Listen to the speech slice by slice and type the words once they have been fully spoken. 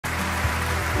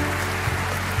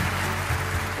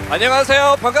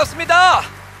안녕하세요. 반갑습니다.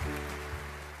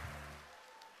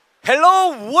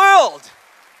 Hello world.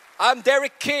 I'm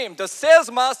Derrick Kim, the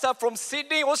sales master from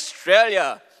Sydney,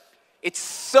 Australia. It's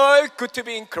so good to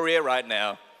be in Korea right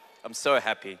now. I'm so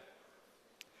happy.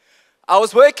 I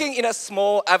was working in a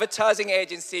small advertising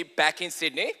agency back in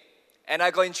Sydney, and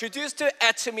I got introduced to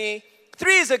Atomy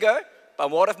 3 years ago by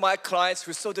one of my clients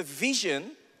who saw the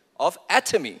vision of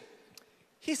Atomy.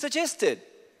 He suggested,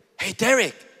 hey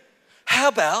Derrick, how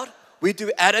about we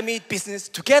do Atomy business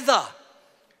together?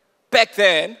 Back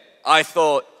then, I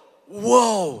thought,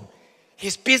 whoa,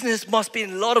 his business must be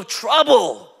in a lot of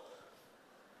trouble.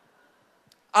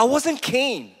 I wasn't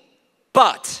keen,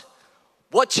 but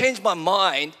what changed my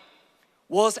mind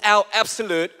was our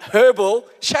absolute herbal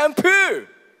shampoo.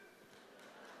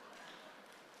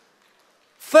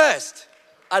 First,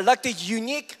 I liked the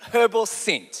unique herbal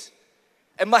scent,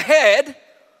 and my head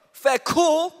felt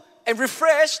cool and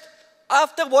refreshed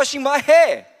after washing my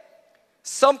hair,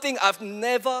 something I've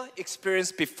never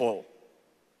experienced before.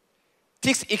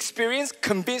 This experience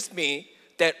convinced me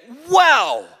that,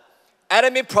 wow,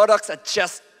 Atomy products are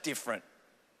just different.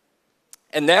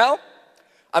 And now,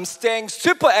 I'm staying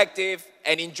super active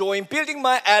and enjoying building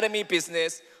my Atomy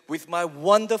business with my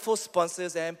wonderful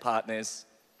sponsors and partners.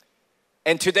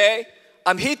 And today,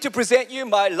 I'm here to present you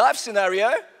my life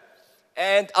scenario,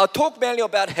 and I'll talk mainly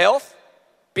about health,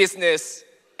 business,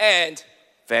 and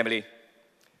family.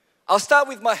 I'll start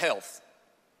with my health.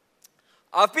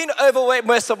 I've been overweight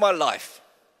most of my life.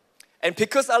 And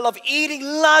because I love eating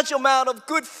large amount of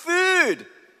good food,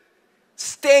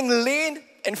 staying lean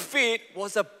and fit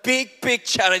was a big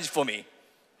challenge for me.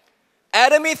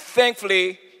 Atomy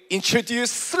thankfully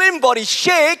introduced Slim Body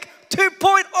Shake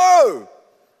 2.0.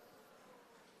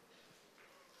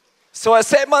 So I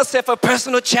set myself a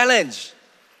personal challenge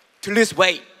to lose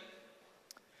weight.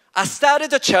 I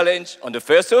started the challenge on the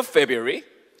 1st of February.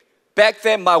 Back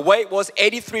then, my weight was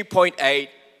 83.8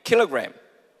 kilograms.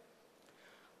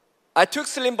 I took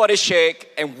Slim Body Shake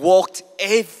and walked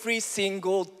every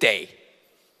single day.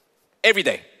 Every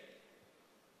day.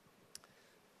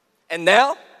 And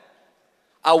now,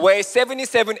 I weigh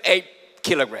 77.8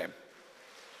 kilograms.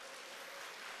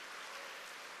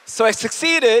 So I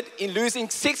succeeded in losing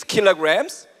 6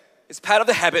 kilograms. It's part of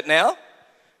the habit now.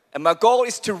 And my goal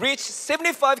is to reach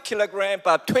 75 kilograms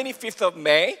by 25th of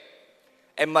May.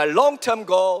 And my long-term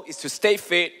goal is to stay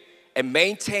fit and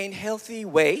maintain healthy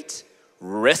weight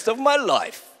rest of my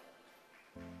life.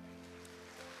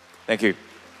 Thank you.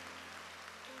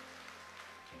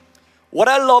 What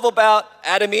I love about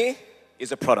Atomy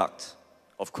is a product,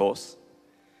 of course,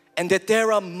 and that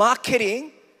there are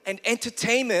marketing and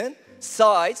entertainment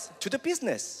sides to the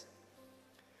business.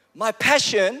 My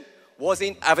passion was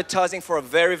in advertising for a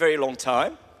very long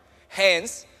time.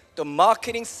 Hence, the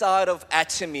marketing side of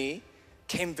Atomy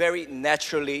came very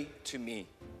naturally to me.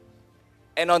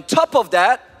 And on top of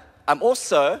that, I'm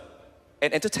also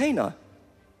an entertainer.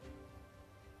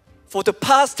 For the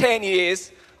past 10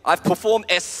 years, I've performed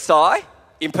as Psy,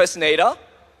 impersonator,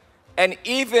 and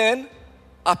even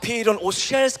appeared on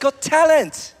Australia's Got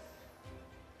Talent.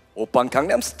 Oppan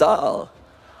Gangnam Style.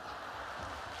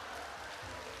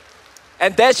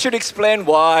 And that should explain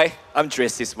why I'm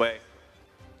dressed this way.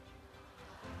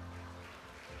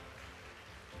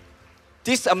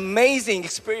 This amazing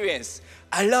experience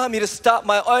allowed me to start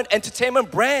my own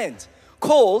entertainment brand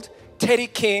called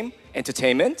Derrick Kim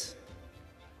Entertainment.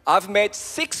 I've made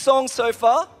 6 songs so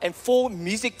far and 4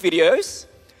 music videos.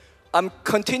 I'm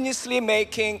continuously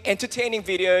making entertaining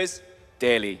videos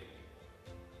daily.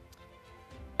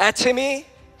 Atomy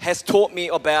has taught me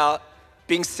about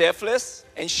being selfless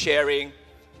and sharing,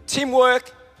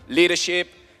 teamwork, leadership,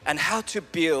 and how to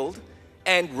build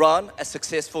and run a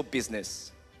successful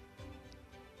business.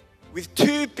 With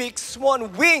 2 big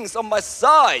swan wings on my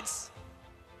sides,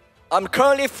 I'm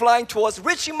currently flying towards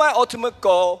reaching my ultimate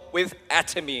goal with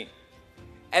Atomy.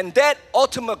 And that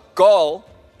ultimate goal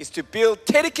is to build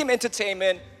Derrick Kim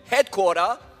Entertainment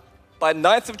headquarters by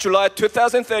 9th of July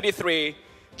 2033,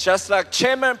 just like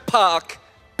Chairman Park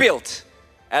built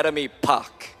Atomy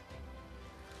Park.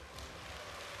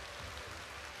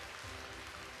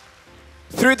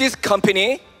 Through this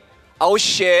company, I will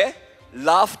share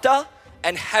laughter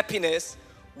and happiness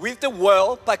with the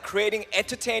world by creating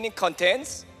entertaining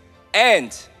contents,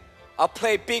 and I'll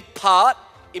play a big part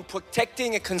in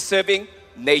protecting and conserving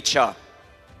nature.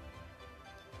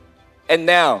 And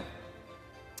now,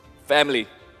 family.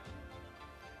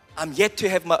 I'm yet to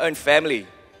have my own family.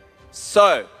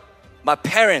 So, my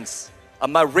parents are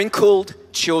my wrinkled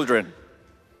children.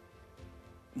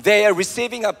 They are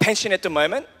receiving a pension at the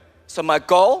moment, so my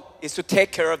goal is to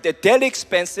take care of their daily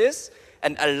expenses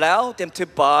and allow them to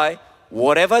buy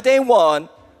whatever they want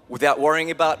without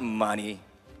worrying about money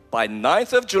by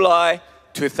 9th of July,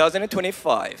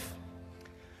 2025.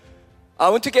 I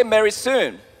want to get married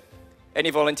soon. Any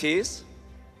volunteers?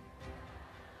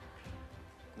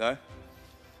 No?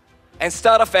 And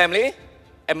start a family.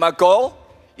 And my goal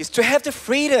is to have the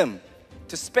freedom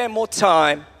to spend more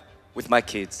time with my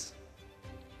kids.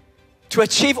 To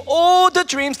achieve all the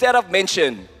dreams that I've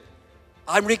mentioned,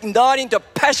 I'm reigniting the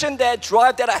passion, that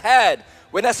drive that I had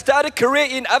when I started a career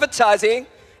in advertising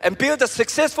and built a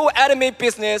successful anime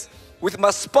business with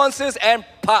my sponsors and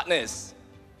partners.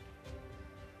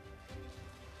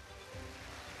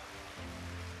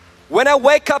 When I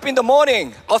wake up in the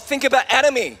morning, I'll think about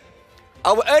anime.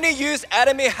 I will only use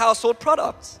anime household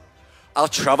products. I'll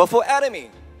travel for anime.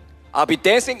 I'll be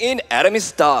dancing in anime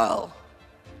style.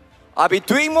 I'll be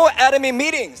doing more anime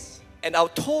meetings, and I'll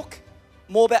talk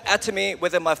more about anime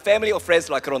whether my family or friends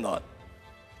like it or not.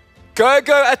 Go,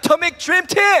 go, Atomic Dream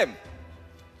Team!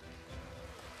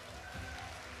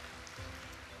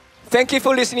 Thank you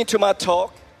for listening to my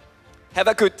talk. Have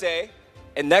a good day.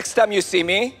 And next time you see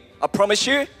me, I promise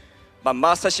you, my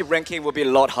mastership ranking will be a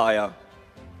lot higher.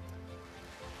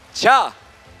 자,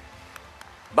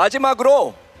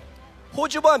 마지막으로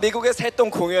호주와 미국에서 했던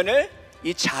공연을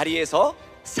이 자리에서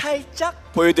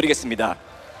살짝 보여드리겠습니다.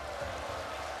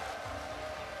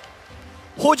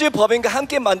 호주 법인과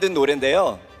함께 만든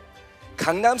노래인데요.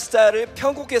 강남 스타일을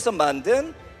편곡해서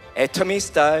만든 애터미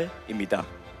스타일입니다.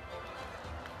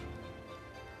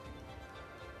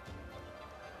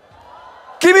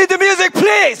 Give me the music,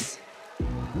 please!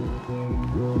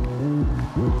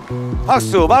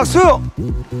 박수, 박수!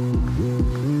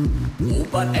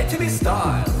 오빠 애터미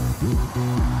스타일.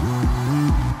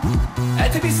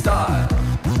 애터미 스타일.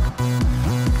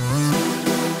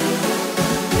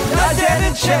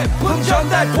 낮에는 제품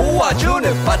전달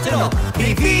도와주는 파트너,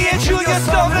 BB의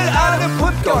중요성을 아는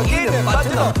품격 있는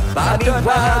파트너, 많이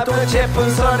봐도 제품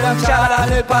설명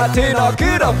잘하는 파트너,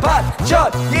 그런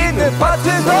반전 있는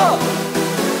파트너.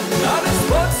 나는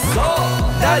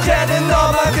스폰서, 낮에는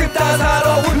너만큼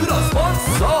따사로운 그런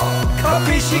스폰서,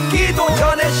 커피 시키도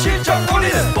전에 실적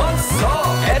올리는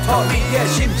스폰서, 애터미의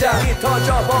심장이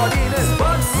터져버리는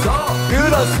스폰서,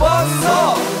 그런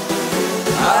스폰서.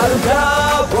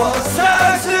 아름다워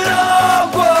사랑스러워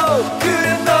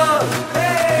그래 넌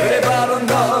그래 바로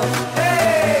넌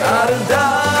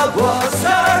아름다워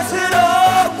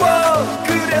사랑스러워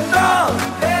그래 넌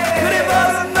그래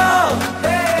바로 넌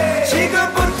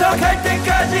지금부터 갈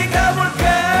때까지 가볼게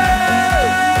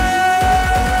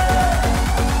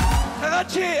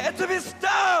다같이 애터미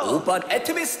스타일 오빤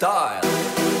애터미 스타일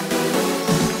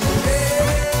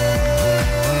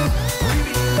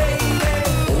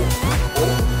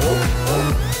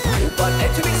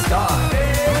애터미 스타일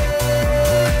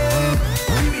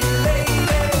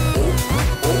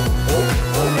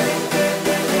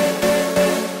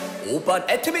오빤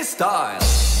애터미 스타일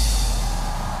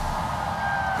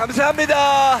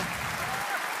감사합니다.